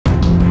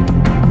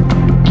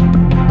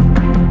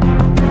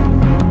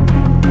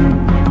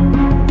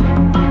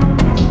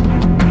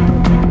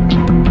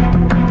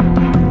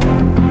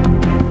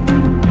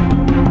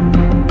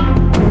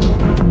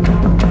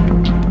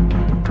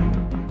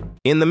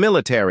In the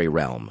military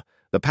realm,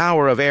 the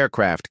power of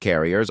aircraft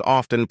carriers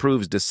often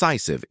proves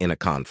decisive in a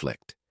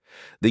conflict.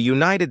 The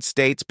United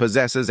States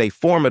possesses a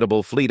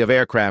formidable fleet of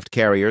aircraft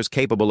carriers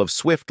capable of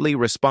swiftly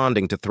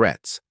responding to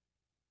threats.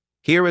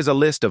 Here is a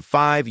list of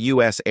 5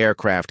 U.S.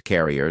 aircraft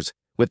carriers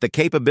with the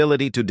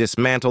capability to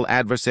dismantle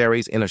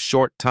adversaries in a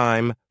short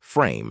time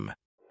frame.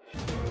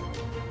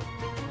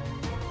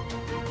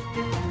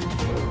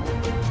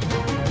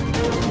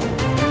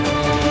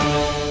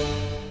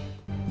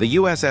 The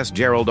USS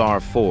Gerald R.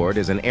 Ford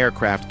is an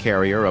aircraft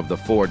carrier of the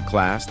Ford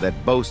class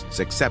that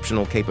boasts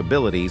exceptional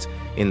capabilities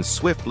in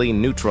swiftly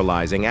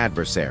neutralizing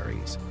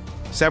adversaries.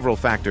 Several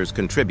factors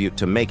contribute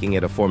to making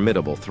it a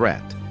formidable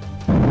threat.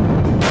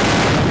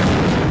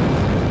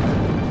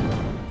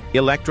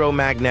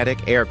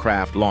 Electromagnetic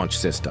Aircraft Launch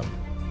System.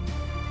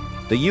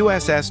 The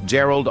USS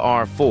Gerald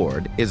R.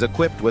 Ford is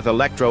equipped with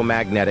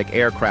Electromagnetic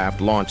Aircraft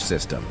Launch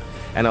System,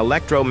 an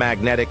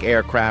electromagnetic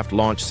aircraft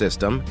launch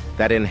system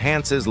that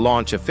enhances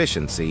launch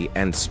efficiency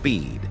and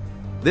speed.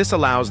 This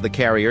allows the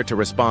carrier to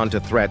respond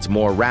to threats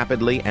more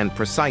rapidly and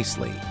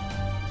precisely.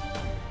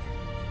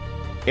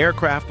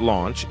 Aircraft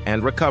Launch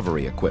and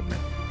Recovery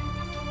Equipment.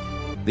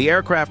 The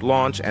aircraft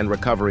launch and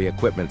recovery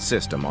equipment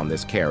system on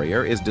this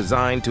carrier is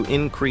designed to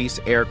increase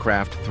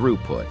aircraft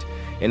throughput,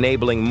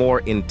 enabling more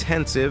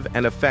intensive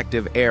and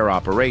effective air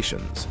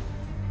operations.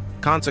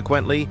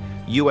 Consequently,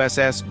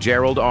 USS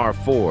Gerald R.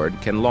 Ford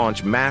can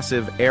launch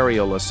massive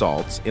aerial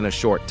assaults in a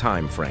short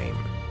time frame.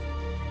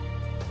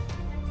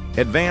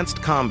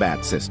 Advanced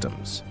Combat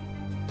Systems.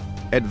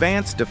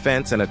 Advanced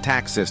defense and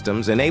attack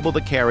systems enable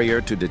the carrier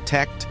to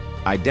detect,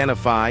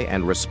 identify,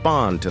 and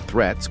respond to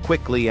threats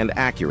quickly and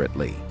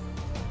accurately.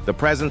 The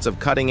presence of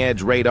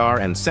cutting-edge radar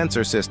and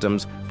sensor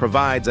systems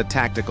provides a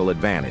tactical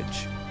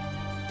advantage.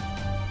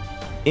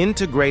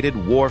 Integrated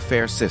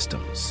Warfare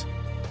Systems.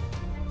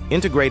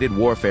 Integrated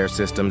Warfare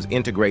Systems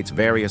integrates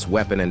various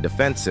weapon and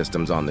defense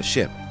systems on the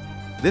ship.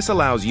 This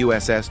allows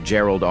USS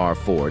Gerald R.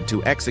 Ford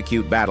to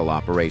execute battle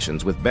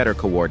operations with better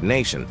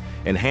coordination,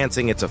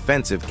 enhancing its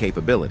offensive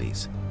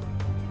capabilities.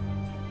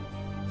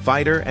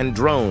 Fighter and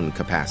drone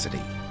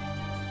capacity.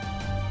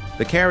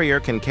 The carrier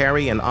can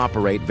carry and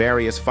operate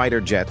various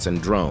fighter jets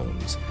and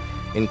drones,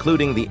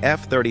 including the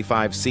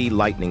F-35C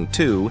Lightning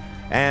II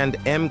and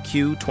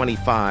MQ-25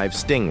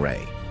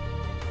 Stingray.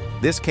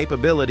 This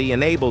capability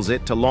enables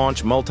it to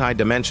launch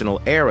multi-dimensional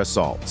air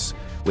assaults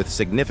with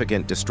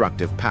significant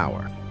destructive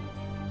power.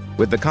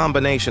 With the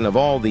combination of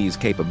all these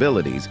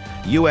capabilities,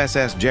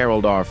 USS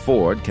Gerald R.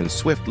 Ford can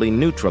swiftly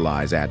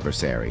neutralize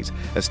adversaries,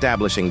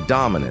 establishing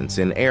dominance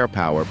in air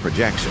power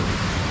projection.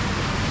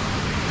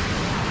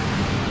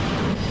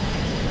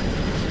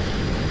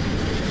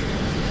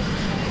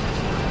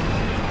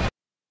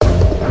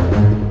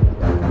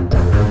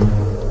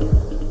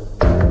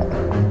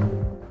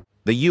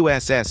 The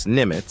USS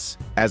Nimitz,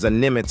 as a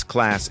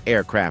Nimitz-class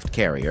aircraft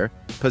carrier,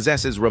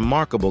 possesses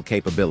remarkable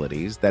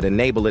capabilities that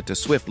enable it to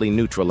swiftly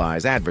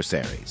neutralize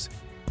adversaries.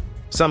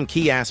 Some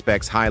key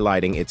aspects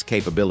highlighting its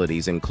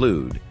capabilities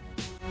include: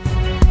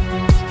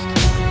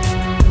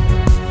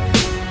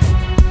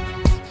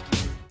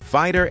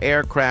 Fighter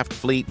Aircraft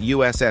Fleet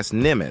USS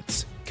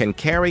Nimitz can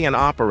carry and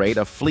operate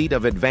a fleet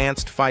of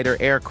advanced fighter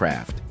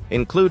aircraft,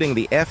 including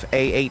the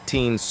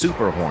F/A-18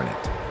 Super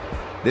Hornet.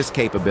 This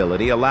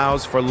capability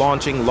allows for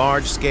launching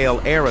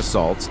large-scale air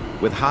assaults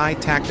with high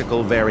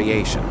tactical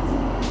variation.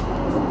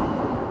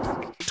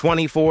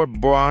 24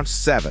 Branch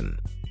 7.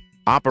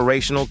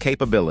 Operational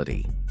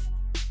capability.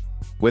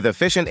 With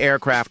efficient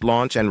aircraft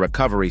launch and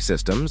recovery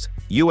systems,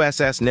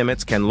 USS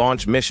Nimitz can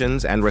launch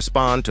missions and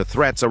respond to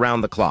threats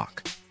around the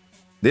clock.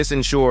 This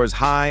ensures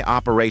high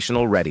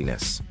operational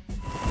readiness.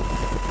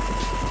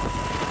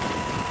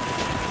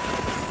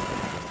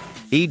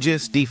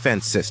 Aegis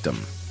Defense System.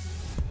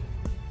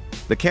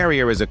 The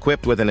carrier is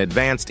equipped with an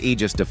advanced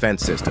Aegis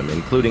defense system,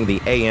 including the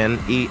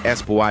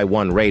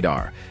AN/ESPY-1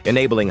 radar,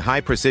 enabling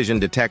high-precision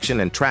detection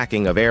and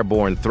tracking of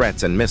airborne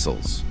threats and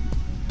missiles.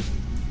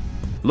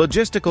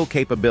 Logistical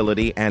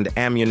capability and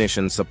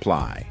ammunition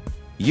supply.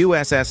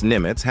 USS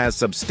Nimitz has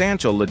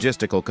substantial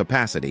logistical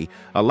capacity,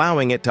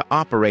 allowing it to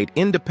operate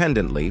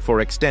independently for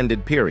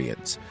extended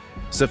periods.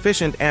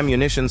 Sufficient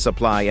ammunition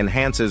supply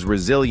enhances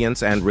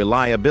resilience and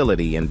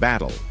reliability in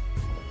battle.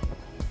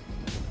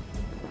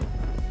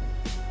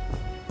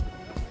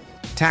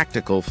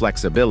 Tactical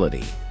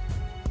flexibility.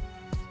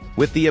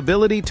 With the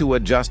ability to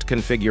adjust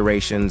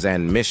configurations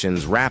and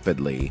missions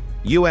rapidly,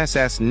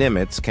 USS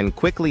Nimitz can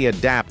quickly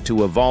adapt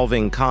to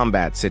evolving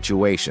combat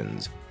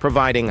situations,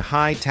 providing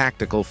high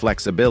tactical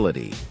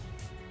flexibility.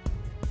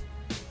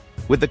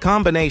 With the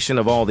combination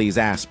of all these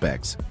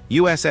aspects,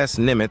 USS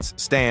Nimitz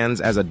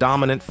stands as a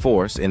dominant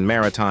force in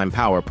maritime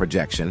power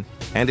projection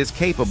and is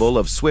capable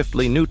of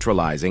swiftly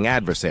neutralizing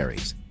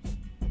adversaries.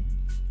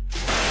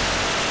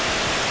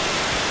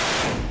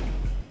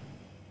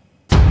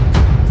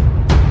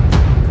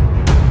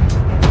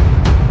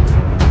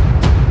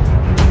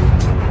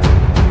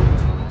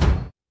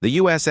 The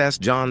USS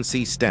John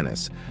C.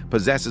 Stennis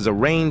possesses a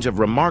range of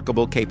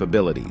remarkable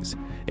capabilities,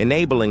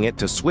 enabling it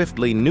to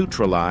swiftly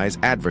neutralize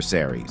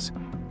adversaries.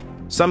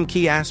 Some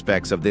key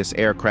aspects of this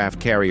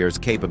aircraft carrier's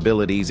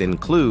capabilities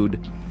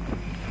include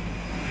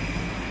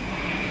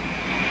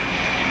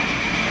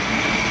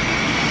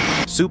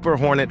Super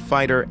Hornet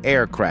fighter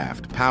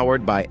aircraft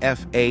powered by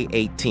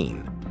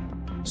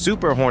FA-18.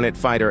 Super Hornet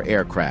fighter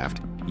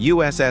aircraft,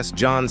 USS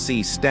John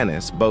C.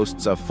 Stennis,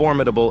 boasts a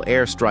formidable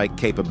airstrike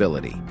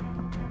capability.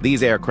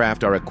 These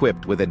aircraft are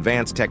equipped with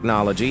advanced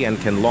technology and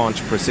can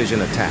launch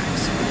precision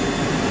attacks.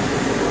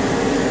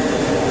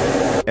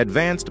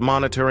 Advanced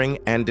monitoring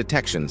and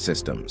detection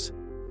systems.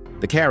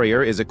 The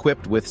carrier is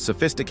equipped with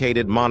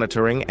sophisticated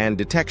monitoring and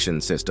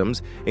detection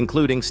systems,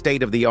 including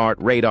state-of-the-art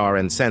radar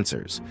and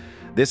sensors.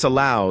 This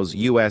allows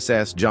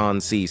USS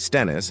John C.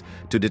 Stennis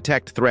to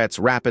detect threats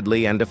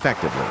rapidly and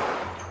effectively.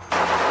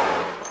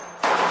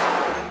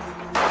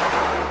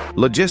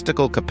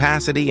 Logistical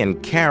capacity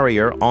and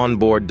carrier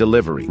onboard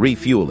delivery.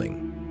 Refueling.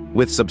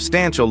 With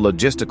substantial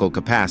logistical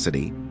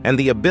capacity and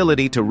the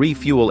ability to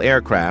refuel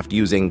aircraft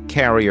using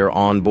carrier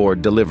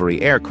onboard delivery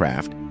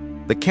aircraft,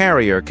 the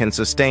carrier can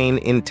sustain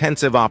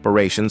intensive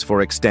operations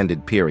for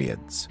extended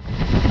periods.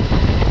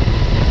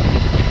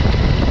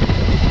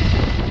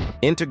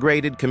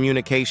 Integrated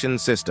communication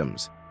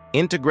systems.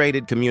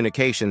 Integrated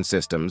communication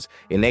systems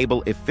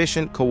enable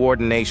efficient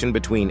coordination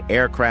between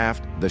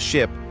aircraft, the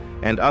ship,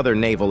 and other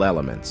naval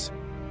elements.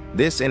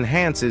 This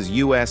enhances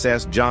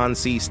USS John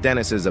C.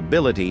 Stennis's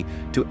ability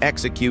to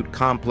execute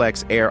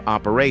complex air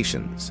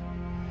operations.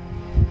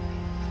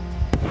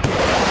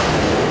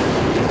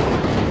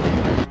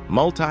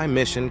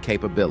 Multi-mission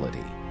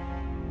capability.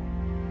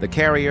 The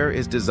carrier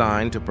is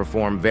designed to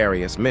perform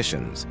various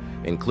missions,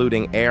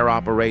 including air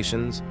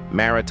operations,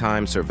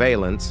 maritime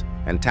surveillance,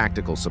 and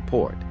tactical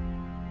support.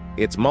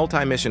 Its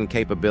multi-mission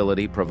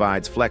capability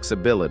provides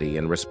flexibility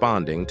in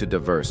responding to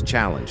diverse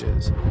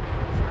challenges.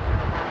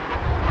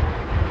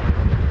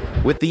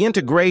 With the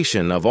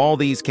integration of all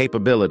these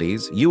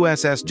capabilities,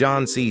 USS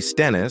John C.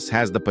 Stennis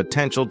has the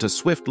potential to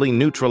swiftly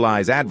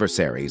neutralize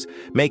adversaries,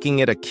 making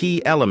it a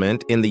key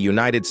element in the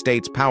United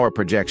States power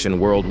projection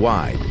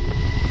worldwide.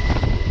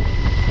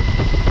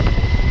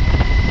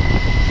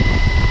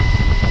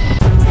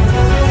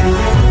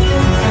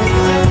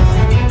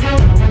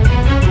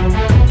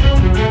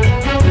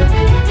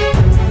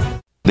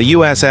 The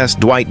USS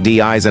Dwight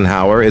D.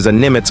 Eisenhower is a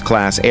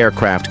Nimitz-class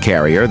aircraft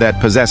carrier that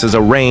possesses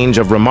a range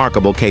of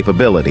remarkable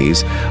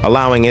capabilities,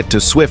 allowing it to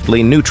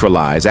swiftly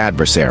neutralize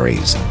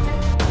adversaries.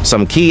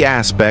 Some key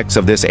aspects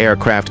of this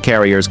aircraft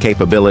carrier's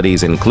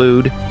capabilities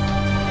include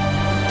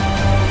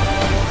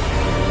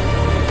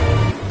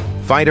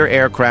fighter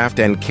aircraft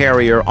and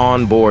carrier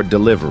onboard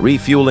delivery.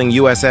 Refueling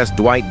USS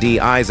Dwight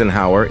D.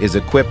 Eisenhower is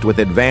equipped with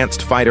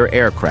advanced fighter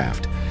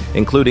aircraft,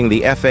 including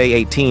the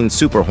FA-18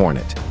 Super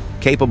Hornet,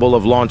 capable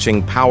of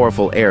launching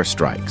powerful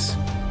airstrikes.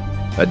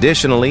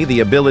 Additionally, the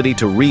ability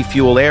to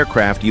refuel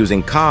aircraft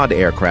using COD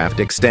aircraft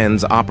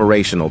extends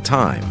operational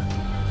time.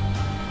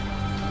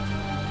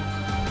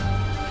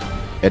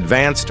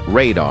 Advanced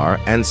radar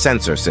and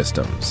sensor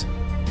systems.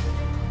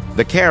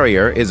 The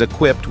carrier is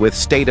equipped with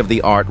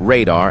state-of-the-art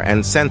radar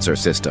and sensor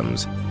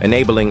systems,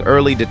 enabling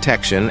early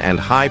detection and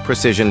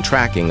high-precision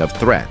tracking of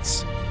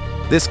threats.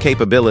 This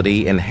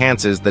capability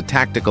enhances the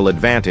tactical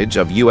advantage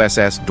of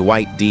USS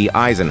Dwight D.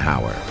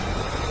 Eisenhower.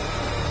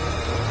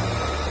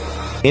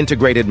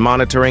 Integrated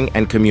monitoring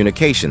and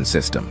communication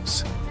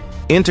systems.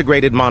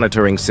 Integrated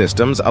monitoring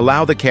systems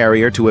allow the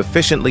carrier to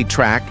efficiently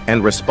track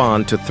and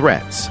respond to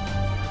threats.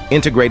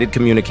 Integrated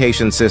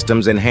communication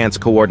systems enhance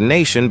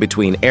coordination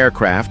between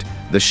aircraft,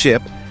 the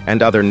ship,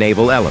 and other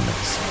naval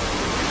elements.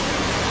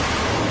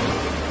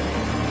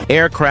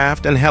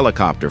 Aircraft and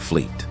helicopter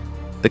fleet.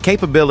 The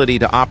capability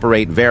to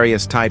operate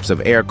various types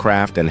of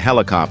aircraft and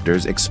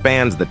helicopters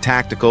expands the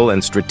tactical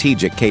and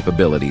strategic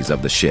capabilities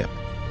of the ship.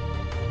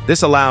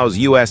 This allows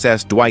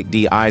USS Dwight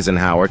D.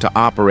 Eisenhower to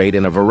operate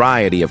in a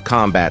variety of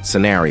combat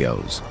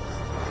scenarios.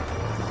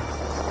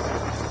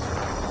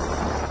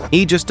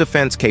 Aegis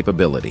defense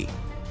capability.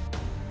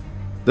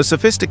 The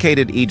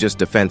sophisticated Aegis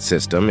defense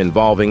system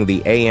involving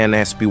the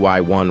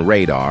AN/SPY-1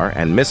 radar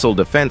and missile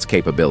defense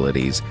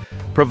capabilities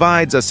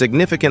provides a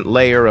significant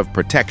layer of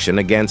protection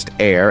against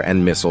air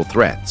and missile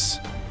threats.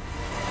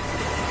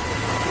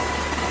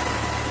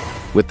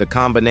 With the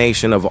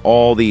combination of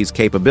all these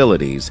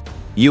capabilities,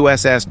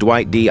 USS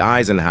Dwight D.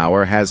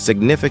 Eisenhower has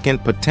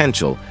significant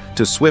potential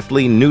to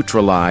swiftly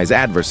neutralize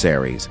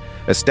adversaries,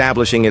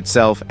 establishing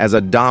itself as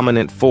a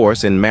dominant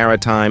force in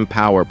maritime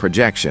power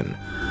projection.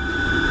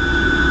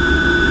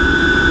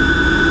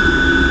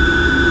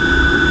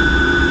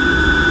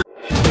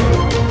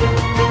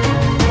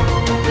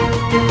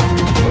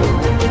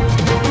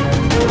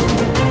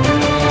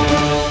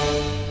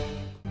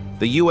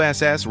 The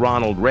USS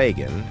Ronald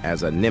Reagan,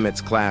 as a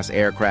Nimitz-class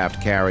aircraft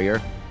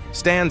carrier,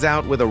 stands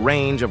out with a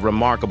range of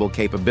remarkable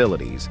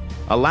capabilities,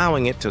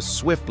 allowing it to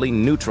swiftly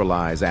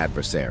neutralize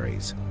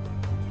adversaries.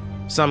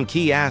 Some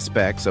key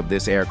aspects of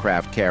this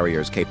aircraft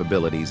carrier's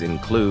capabilities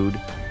include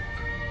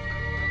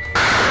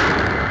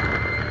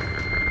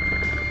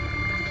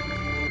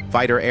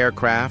Fighter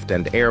Aircraft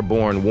and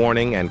Airborne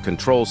Warning and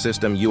Control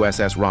System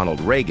USS Ronald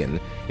Reagan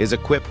is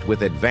equipped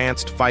with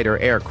advanced fighter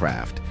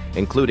aircraft,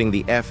 including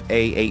the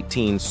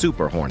F/A-18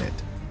 Super Hornet,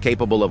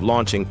 capable of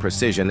launching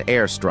precision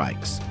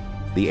airstrikes.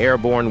 The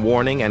Airborne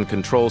Warning and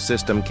Control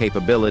System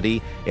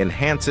capability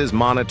enhances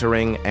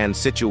monitoring and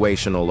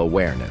situational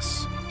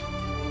awareness.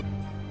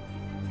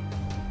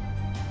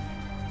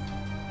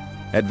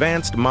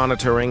 Advanced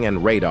monitoring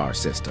and radar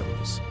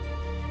systems.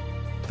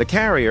 The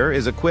carrier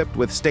is equipped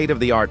with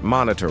state-of-the-art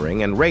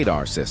monitoring and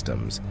radar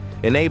systems,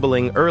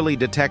 enabling early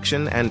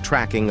detection and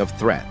tracking of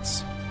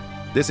threats.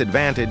 This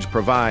advantage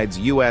provides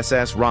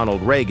USS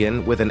Ronald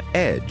Reagan with an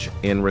edge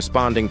in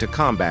responding to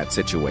combat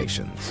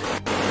situations.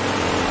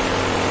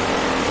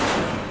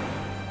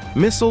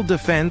 Missile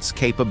defense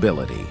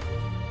capability.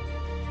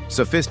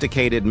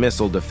 Sophisticated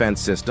missile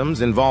defense systems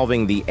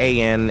involving the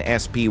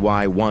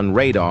AN/SPY-1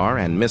 radar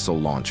and missile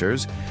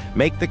launchers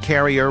make the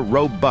carrier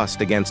robust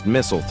against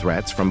missile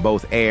threats from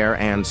both air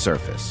and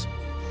surface.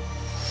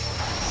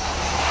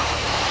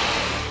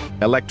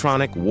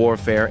 Electronic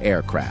warfare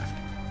aircraft.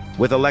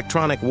 With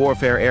electronic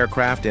warfare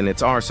aircraft in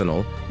its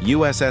arsenal,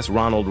 USS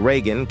Ronald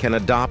Reagan can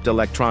adopt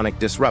electronic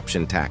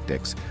disruption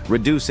tactics,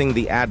 reducing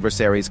the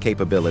adversary's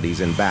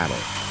capabilities in battle.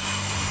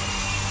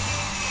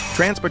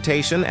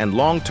 Transportation and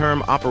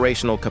long-term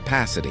operational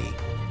capacity.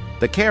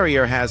 The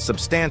carrier has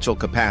substantial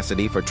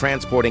capacity for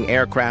transporting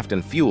aircraft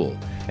and fuel,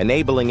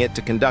 enabling it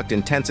to conduct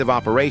intensive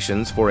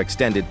operations for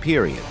extended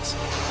periods.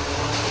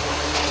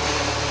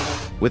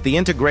 With the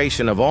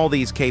integration of all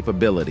these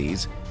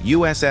capabilities,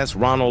 USS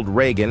Ronald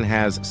Reagan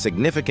has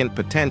significant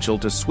potential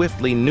to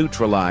swiftly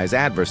neutralize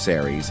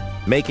adversaries,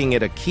 making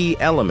it a key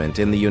element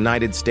in the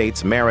United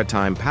States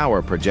maritime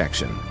power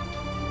projection.